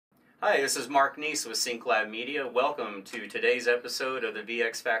Hi, this is Mark Neese with Synclab Media. Welcome to today's episode of the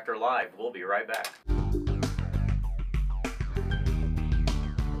VX Factor Live. We'll be right back.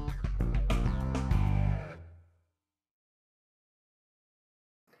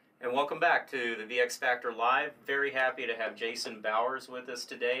 And welcome back to the VX Factor Live. Very happy to have Jason Bowers with us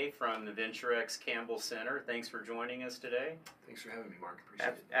today from the VentureX Campbell Center. Thanks for joining us today. Thanks for having me, Mark. Appreciate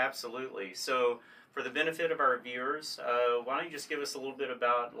it. Absolutely. So, for the benefit of our viewers, why don't you just give us a little bit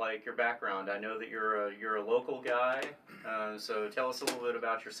about your background? I know that you're a local guy, so tell us a little bit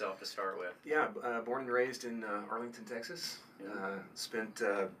about yourself to start with. Yeah, born and raised in Arlington, Texas. Spent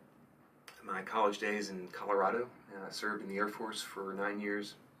my college days in Colorado. Served in the Air Force for 9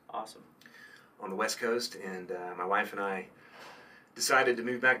 years. Awesome. On the West Coast, and my wife and I decided to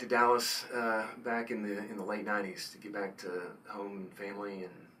move back to Dallas back in the late '90s to get back to home and family,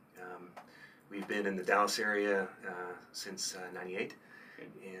 and we've been in the Dallas area since '98,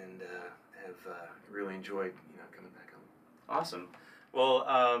 and have really enjoyed coming back home. Awesome. Well,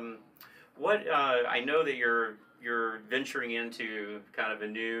 I know that you're venturing into kind of a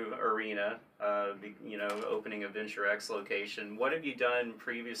new arena, opening a VentureX location. What have you done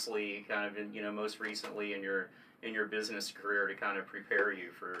previously, kind of most recently in your business career to kind of prepare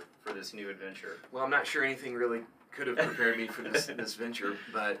you for this new adventure? Well, I'm not sure anything really could have prepared me for this venture,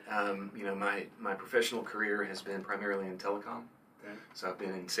 but my professional career has been primarily in telecom. Okay. So I've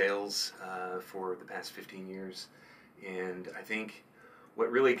been in sales for the past 15 years, and I think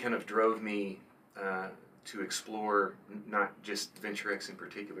what really kind of drove me to explore not just VentureX in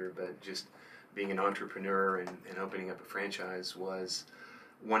particular, but just being an entrepreneur and opening up a franchise was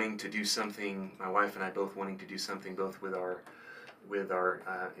wanting to do something. My wife and I both wanting to do something both with our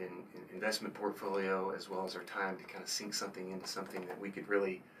investment portfolio as well as our time to kind of sink something into something that we could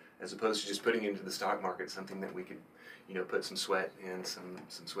really, as opposed to just putting into the stock market, something that we could put some sweat and some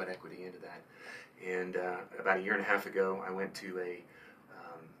sweat equity into that. And about a year and a half ago, I went to a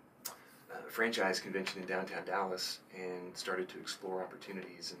franchise convention in downtown Dallas and started to explore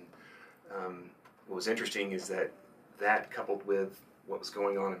opportunities. And what was interesting is that coupled with what was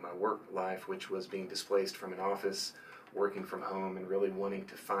going on in my work life, which was being displaced from an office, working from home, and really wanting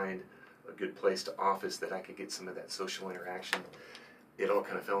to find a good place to office that I could get some of that social interaction, it all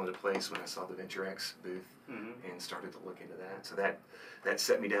kind of fell into place when I saw the VentureX booth and started to look into that. So that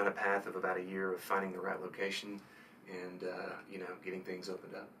set me down a path of about a year of finding the right location and getting things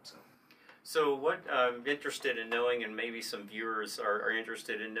opened up. So what I'm interested in knowing, and maybe some viewers are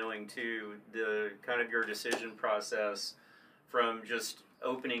interested in knowing too, the kind of your decision process from just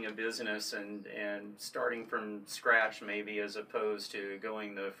opening a business and starting from scratch maybe, as opposed to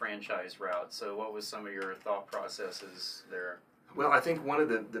going the franchise route. So what was some of your thought processes there? Well, I think one of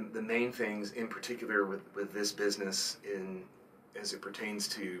the main things in particular with this business as it pertains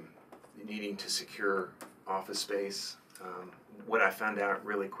to needing to secure office space, what I found out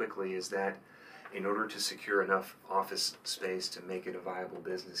really quickly is that in order to secure enough office space to make it a viable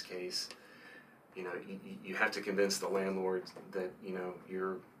business case, you have to convince the landlords that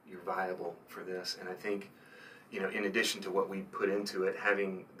you're viable for this. And I think in addition to what we put into it,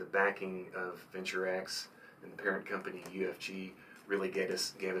 having the backing of VentureX and the parent company UFG really gave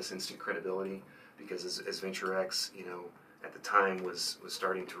us instant credibility, because as VentureX at the time was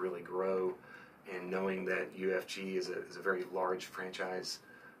starting to really grow, and knowing that UFG is a very large franchise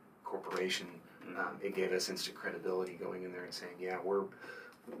corporation, it gave us instant credibility going in there and saying, yeah,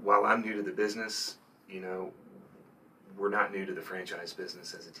 while I'm new to the business, we're not new to the franchise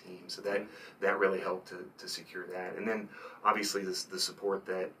business as a team. So that really helped to secure that. And then obviously the support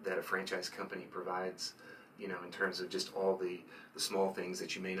that a franchise company provides, in terms of just all the small things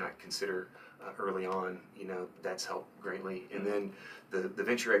that you may not consider early on, that's helped greatly. And then the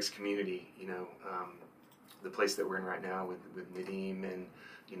VentureX community, the place that we're in right now with Nadeem and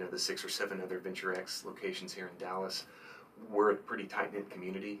the 6 or 7 other VentureX locations here in Dallas, we're a pretty tight-knit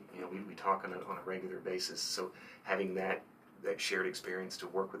community. We talk on a regular basis. So having that shared experience to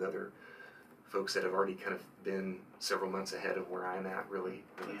work with other folks that have already kind of been several months ahead of where I'm at really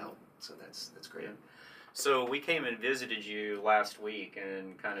helped. So that's great. Yeah. So we came and visited you last week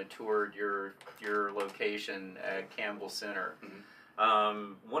and kind of toured your location at Campbell Center.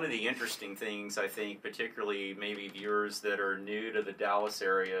 One of the interesting things, I think, particularly maybe viewers that are new to the Dallas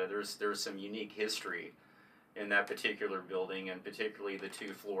area, there's some unique history in that particular building, and particularly the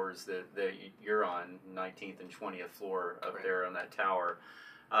 2 floors that you're on, 19th and 20th floor up there on that tower.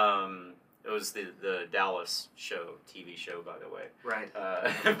 It was the Dallas show, TV show, by the way. Right.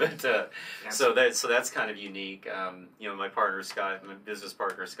 So that's kind of unique. You know, my business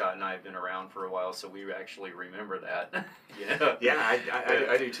partner Scott, and I have been around for a while, so we actually remember that. Yeah. Yeah,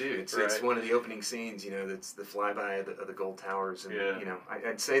 I do too. It's Right. it's one of the opening scenes. You know, that's the flyby of the gold towers, and Yeah. you know,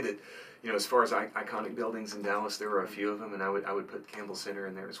 I'd say that, you know, as far as iconic buildings in Dallas, there are a few of them, and I would put Campbell Center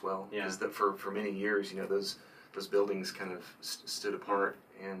in there as well. Yeah. Because for many years, you know, those buildings kind of stood apart,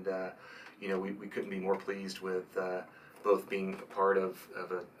 and you know, we couldn't be more pleased with both being a part of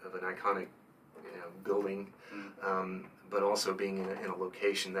an iconic, you know, building, but also being in a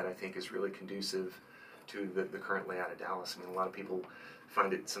location that I think is really conducive to the current layout of Dallas. I mean, a lot of people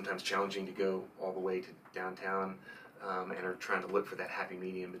find it sometimes challenging to go all the way to downtown, and are trying to look for that happy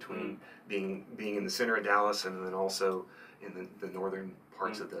medium between being in the center of Dallas and then also in the northern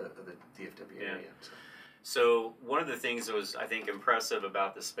parts of the DFW area. So one of the things that was, I think, impressive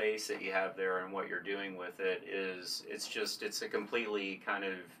about the space that you have there and what you're doing with it is it's a completely kind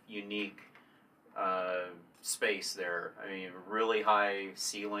of unique space there. I mean, really high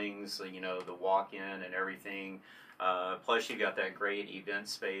ceilings, you know, the walk-in and everything. Plus, you got that great event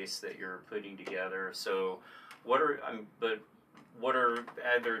space that you're putting together. So, have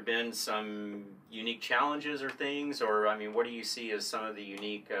there been some unique challenges or things, or I mean, what do you see as some of the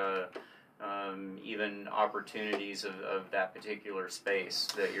unique even opportunities of that particular space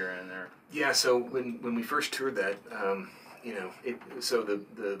that you're in there? Yeah, so when we first toured that, you know, so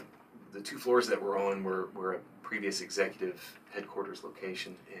the two floors that we're on were a previous executive headquarters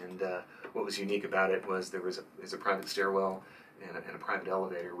location, and what was unique about it was there's a private stairwell and a private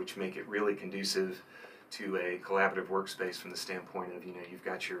elevator, which make it really conducive to a collaborative workspace from the standpoint of, you know, you've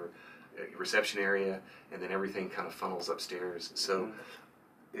got your reception area, and then everything kind of funnels upstairs. So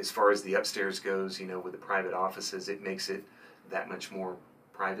as far as the upstairs goes, you know, with the private offices, it makes it that much more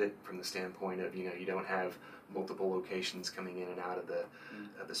private from the standpoint of, you know, you don't have multiple locations coming in and out of the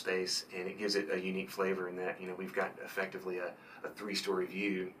space, and it gives it a unique flavor in that, you know, we've got effectively a 3-story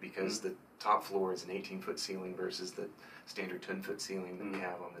view because the top floor is an 18-foot ceiling versus the standard 10-foot ceiling that we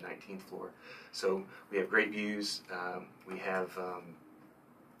have on the 19th floor. So we have great views. We have,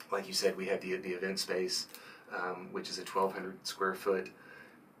 like you said, we have the event space, which is a 1,200 square foot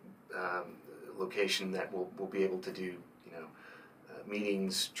location that will be able to do, you know,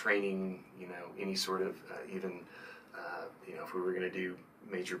 meetings, training, you know, any sort of even, you know, if we were going to do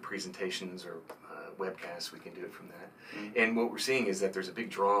major presentations or webcasts, we can do it from that. And what we're seeing is that there's a big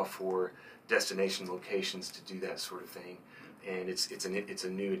draw for destination locations to do that sort of thing, and it's a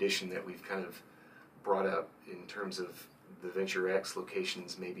new addition that we've kind of brought up in terms of the Venture X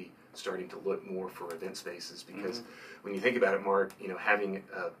locations maybe starting to look more for event spaces, because when you think about it, Mark, you know, having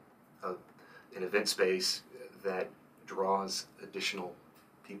an event space that draws additional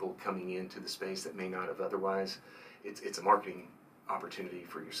people coming into the space that may not have otherwise, it's a marketing opportunity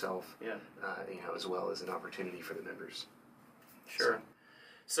for yourself, you know, as well as an opportunity for the members. Sure.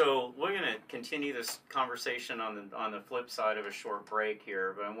 So we're going to continue this conversation on the flip side of a short break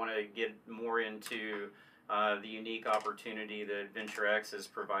here, but I want to get more into the unique opportunity that Venture X has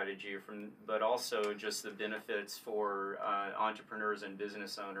provided you, but also just the benefits for entrepreneurs and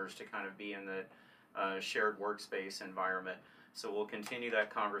business owners to kind of be in the shared workspace environment. So we'll continue that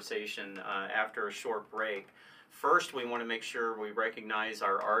conversation after a short break. First, we want to make sure we recognize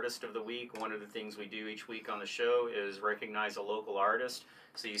our Artist of the Week. One of the things we do each week on the show is recognize a local artist.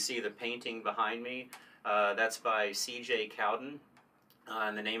 So you see the painting behind me. That's by CJ Cowden.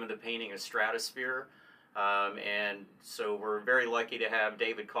 And the name of the painting is Stratosphere. And so we're very lucky to have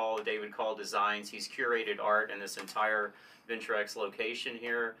David Call Designs. He's curated art in this entire Venture X location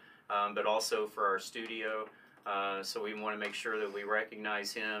here, but also for our studio. So we want to make sure that we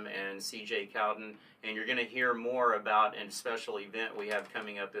recognize him and CJ Cowden. And you're going to hear more about a special event we have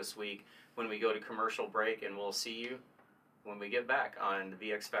coming up this week when we go to commercial break, and we'll see you when we get back on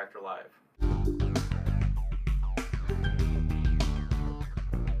VX Factor Live.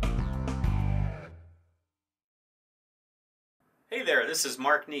 Hey there, this is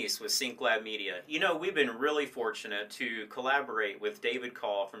Mark Neese with Synclab Media. You know, we've been really fortunate to collaborate with David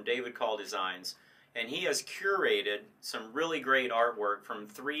Call from David Call Designs, and he has curated some really great artwork from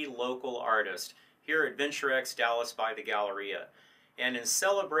 3 local artists here at Venture X Dallas by the Galleria. And in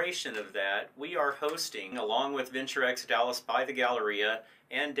celebration of that, we are hosting, along with Venture X Dallas by the Galleria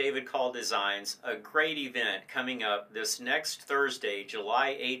and David Call Designs, a great event coming up this next Thursday,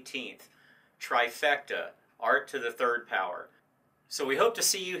 July 18th, Trifecta, Art to the Third Power. So we hope to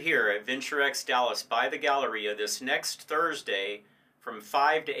see you here at Venture X Dallas by the Galleria this next Thursday from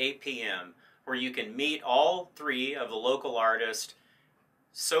 5 to 8 p.m., where you can meet all 3 of the local artists,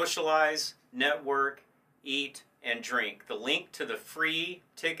 socialize, network, eat, and drink. The link to the free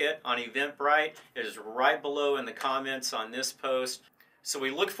ticket on Eventbrite is right below in the comments on this post. So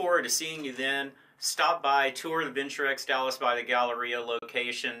we look forward to seeing you then. Stop by, tour the VentureX Dallas by the Galleria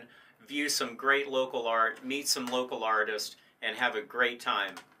location, view some great local art, meet some local artists, and have a great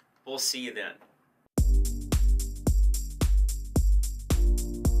time. We'll see you then.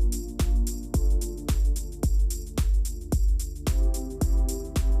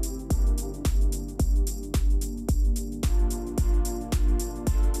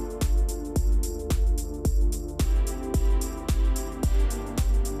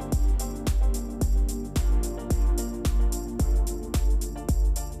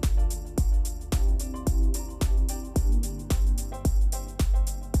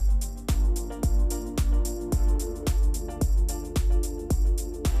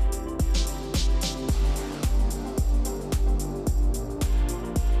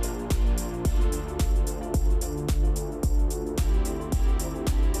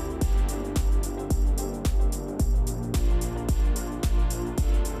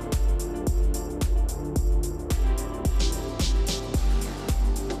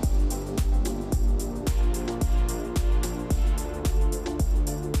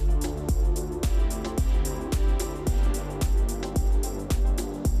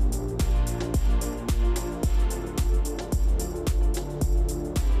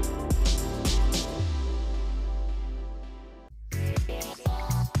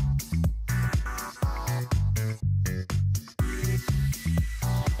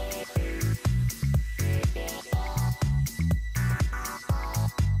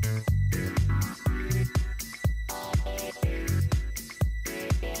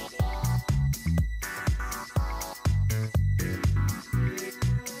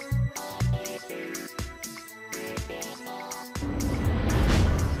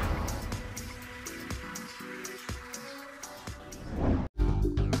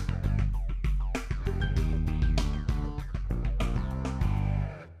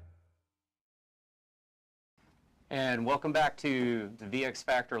 And welcome back to the VX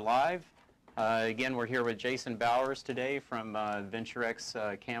Factor Live. Again, we're here with Jason Bowers today from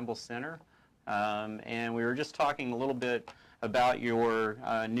VentureX Campbell Center. And we were just talking a little bit about your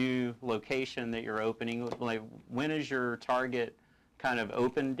new location that you're opening. Like, when is your target kind of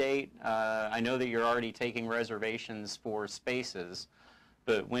open date? I know that you're already taking reservations for spaces,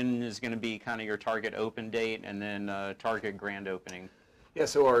 but when is going to be kind of your target open date and then target grand opening? Yeah,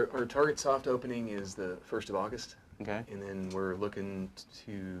 so our target soft opening is the 1st of August. Okay. And then we're looking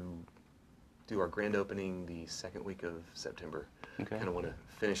to do our grand opening the 2nd week of September. Okay. Kind of want to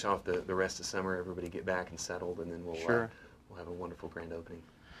finish off the rest of summer, everybody get back and settled, and then we'll have a wonderful grand opening.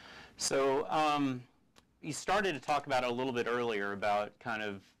 So you started to talk about it a little bit earlier about kind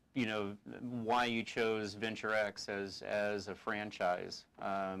of, you know, why you chose VentureX as a franchise.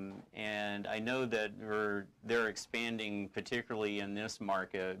 And I know that they're expanding particularly in this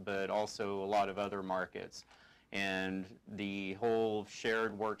market, but also a lot of other markets. And the whole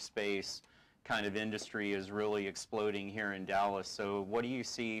shared workspace kind of industry is really exploding here in Dallas. So what do you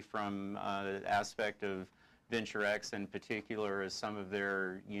see from the aspect of VentureX in particular as some of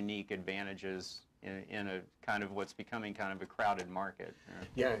their unique advantages in a kind of what's becoming kind of a crowded market?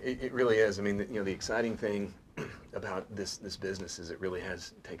 Yeah, it really is. I mean, the exciting thing about this business is it really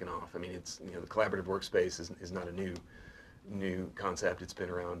has taken off. I mean, it's, the collaborative workspace is not a new concept. It's been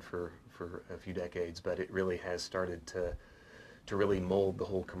around for a few decades, but it really has started to really mold the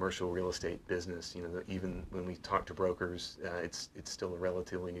whole commercial real estate business. Even when we talk to brokers, it's still a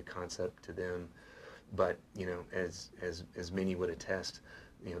relatively new concept to them. But as many would attest,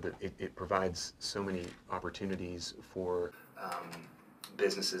 that it provides so many opportunities for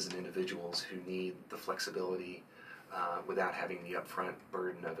businesses and individuals who need the flexibility without having the upfront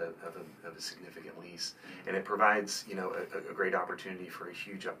burden of a significant lease, and it provides a great opportunity for a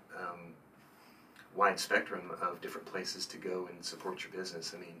huge wide spectrum of different places to go and support your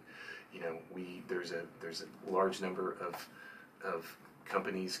business. I mean, there's a large number of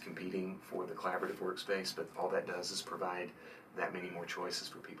companies competing for the collaborative workspace, but all that does is provide that many more choices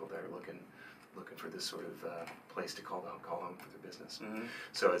for people that are looking for this sort of place to call home for their business. Mm-hmm.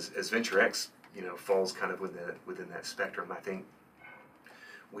 So as VentureX, falls kind of within that spectrum, I think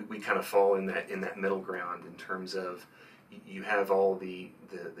we kind of fall in that middle ground in terms of you have all the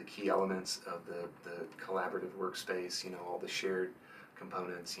key elements of the collaborative workspace, all the shared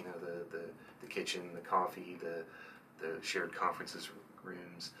components, the kitchen, the coffee, the shared conferences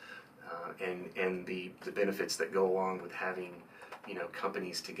rooms, and the benefits that go along with having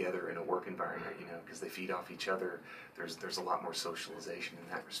companies together in a work environment, because they feed off each other. There's a lot more socialization in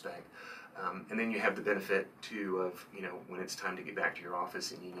that respect. And then you have the benefit too of, when it's time to get back to your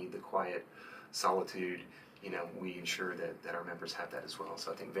office and you need the quiet solitude, we ensure that our members have that as well.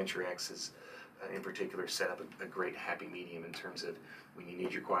 So I think VentureX is, in particular, set up a great happy medium in terms of when you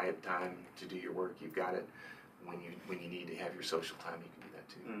need your quiet time to do your work, you've got it. When you need to have your social time, you can do that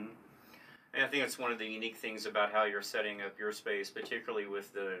too. Mm-hmm. And I think it's one of the unique things about how you're setting up your space, particularly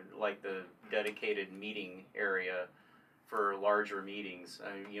with the dedicated meeting area for larger meetings.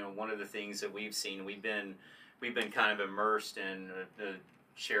 One of the things that we've seen, we've been kind of immersed in the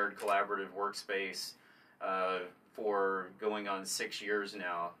shared collaborative workspace for going on 6 years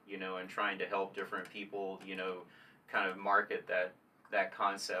now, and trying to help different people, kind of market that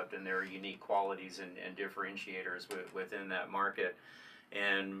concept and their unique qualities and differentiators within that market.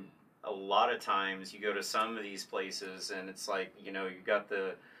 And a lot of times you go to some of these places and it's like, you got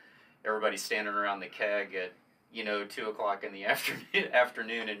everybody standing around the keg at 2 o'clock in the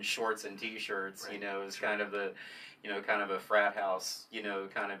afternoon in shorts and t-shirts. Right. It's kind of kind of a frat house,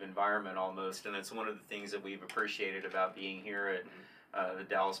 kind of environment almost. And it's one of the things that we've appreciated about being here at the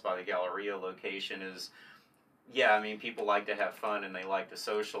Dallas by the Galleria location is, people like to have fun and they like to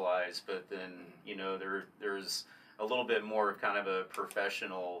socialize, but then, there's a little bit more of kind of a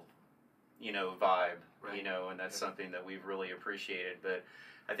professional, vibe, right. And that's something that we've really appreciated. But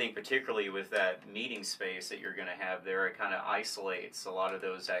I think particularly with that meeting space that you're going to have there, it kind of isolates a lot of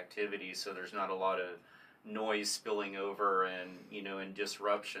those activities, so there's not a lot of noise spilling over and and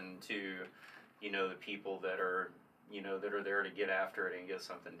disruption to the people that are there to get after it and get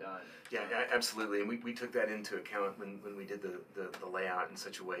something done. Yeah, absolutely. And we took that into account when we did the layout in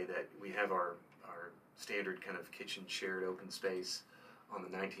such a way that we have our standard kind of kitchen shared open space on the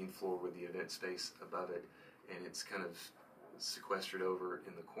 19th floor with the event space above it, and it's kind of sequestered over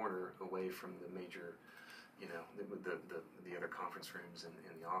in the corner away from the major, the other conference rooms and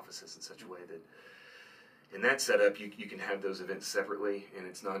the offices in such a way that in that setup you can have those events separately and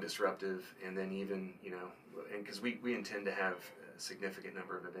it's non-disruptive. And then even, and because we intend to have a significant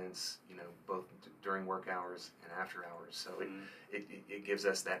number of events, both during work hours and after hours. So it gives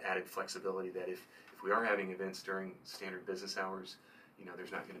us that added flexibility that if we are having events during standard business hours,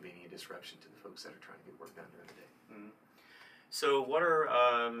 there's not going to be any disruption to the folks that are trying to get work done during the day. Mm-hmm. So what are,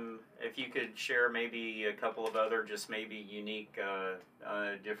 if you could share maybe a couple of other just maybe unique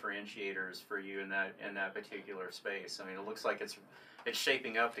differentiators for you in that particular space? I mean, it looks like it's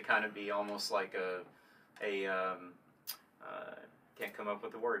shaping up to kind of be almost like can't come up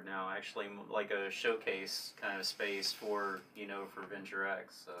with the word now, actually, like a showcase kind of space for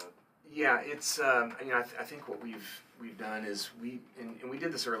VentureX. Yeah, it's I think what we've done is we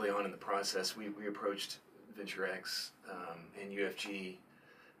did this early on in the process. We approached VentureX and UFG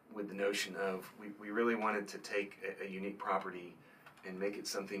with the notion of we really wanted to take a unique property and make it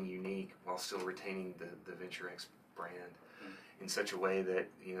something unique while still retaining the VentureX brand in such a way that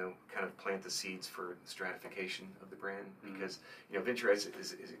kind of plant the seeds for stratification of the brand, because VentureX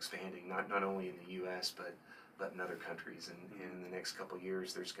is expanding not only in the U.S. but in other countries, and in the next couple of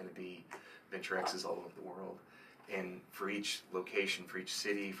years there's going to be VentureX's all over the world, and for each location, for each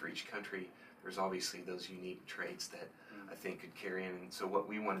city, for each country, there's obviously those unique traits that I think could carry in. And so what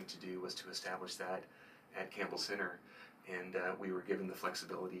we wanted to do was to establish that at Campbell Center, and we were given the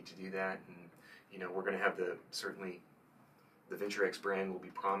flexibility to do that. And we're going to have certainly the VentureX brand will be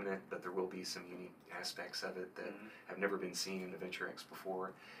prominent, but there will be some unique aspects of it that have never been seen in the VentureX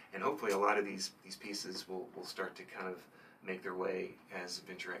before. And hopefully a lot of these pieces will start to kind of make their way as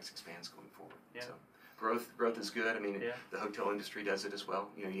VentureX expands going forward. Yeah. So growth is good. I mean, the hotel industry does it as well.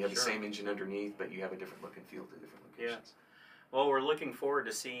 You have the same engine underneath, but you have a different look and feel to different locations. Yeah. Well, we're looking forward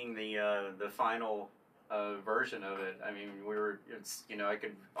to seeing the final version of it. I mean, I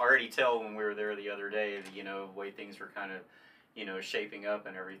could already tell when we were there the other day, the way things were kind of shaping up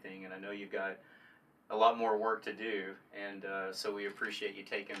and everything, and I know you've got a lot more work to do, and so we appreciate you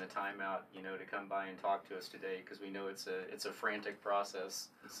taking the time out, to come by and talk to us today, because we know it's a frantic process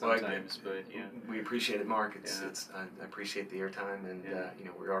sometimes. But we appreciate it, Mark. I appreciate the airtime, and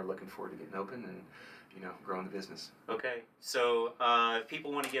we are looking forward to getting open and growing the business. Okay, so if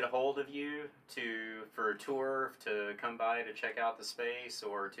people want to get a hold of you for a tour, to come by to check out the space,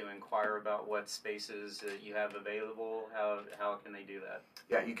 or to inquire about what spaces that you have available, how can they do that?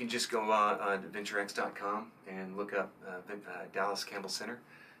 Yeah, you can just go on to venturex.com and look up Dallas Campbell Center,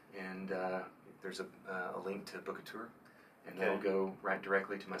 and there's a link to book a tour, and that'll go right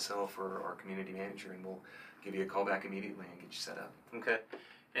directly to myself or our community manager, and we'll give you a call back immediately and get you set up. Okay.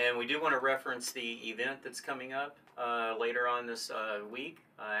 And we do want to reference the event that's coming up later on this week,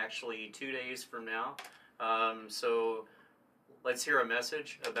 actually 2 days from now. So let's hear a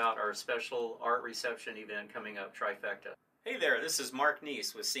message about our special art reception event coming up, Trifecta. Hey there, this is Mark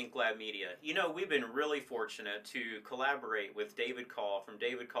Neese with Synclab Media. You know, we've been really fortunate to collaborate with David Call from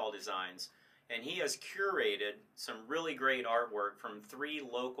David Call Designs, and he has curated some really great artwork from 3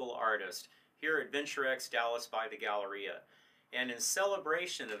 local artists here at VentureX Dallas by the Galleria. And in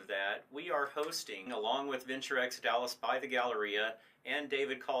celebration of that, we are hosting, along with VentureX Dallas by the Galleria and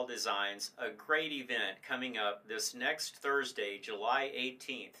David Call Designs, a great event coming up this next Thursday, July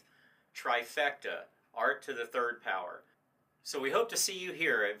 18th, Trifecta, Art to the Third Power. So we hope to see you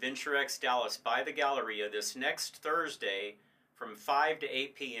here at VentureX Dallas by the Galleria this next Thursday from 5 to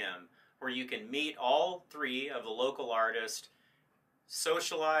 8 p.m., where you can meet all 3 of the local artists,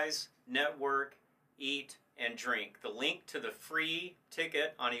 socialize, network, eat, and drink. The link to the free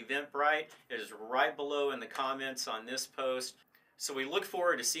ticket on Eventbrite is right below in the comments on this post. So we look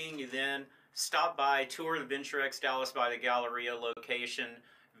forward to seeing you then. Stop by, tour the VentureX Dallas by the Galleria location,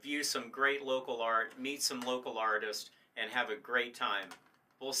 view some great local art, meet some local artists, and have a great time.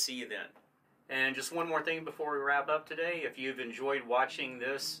 We'll see you then. And just one more thing before we wrap up today. If you've enjoyed watching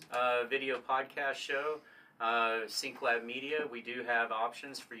this video podcast show, Synclab Media, we do have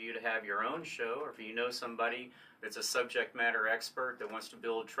options for you to have your own show, or if you know somebody that's a subject matter expert that wants to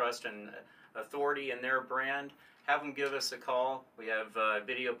build trust and authority in their brand, have them give us a call. We have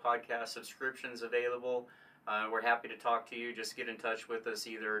video podcast subscriptions available. We're happy to talk to you. Just get in touch with us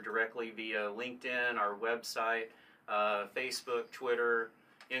either directly via LinkedIn, our website, Facebook, Twitter,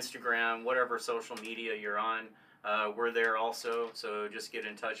 Instagram, whatever social media you're on. We're there also, so just get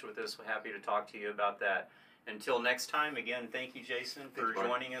in touch with us. We're happy to talk to you about that. Until next time, again, thank you, Jason, for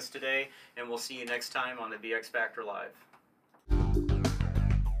joining us today, and we'll see you next time on the VX Factor Live.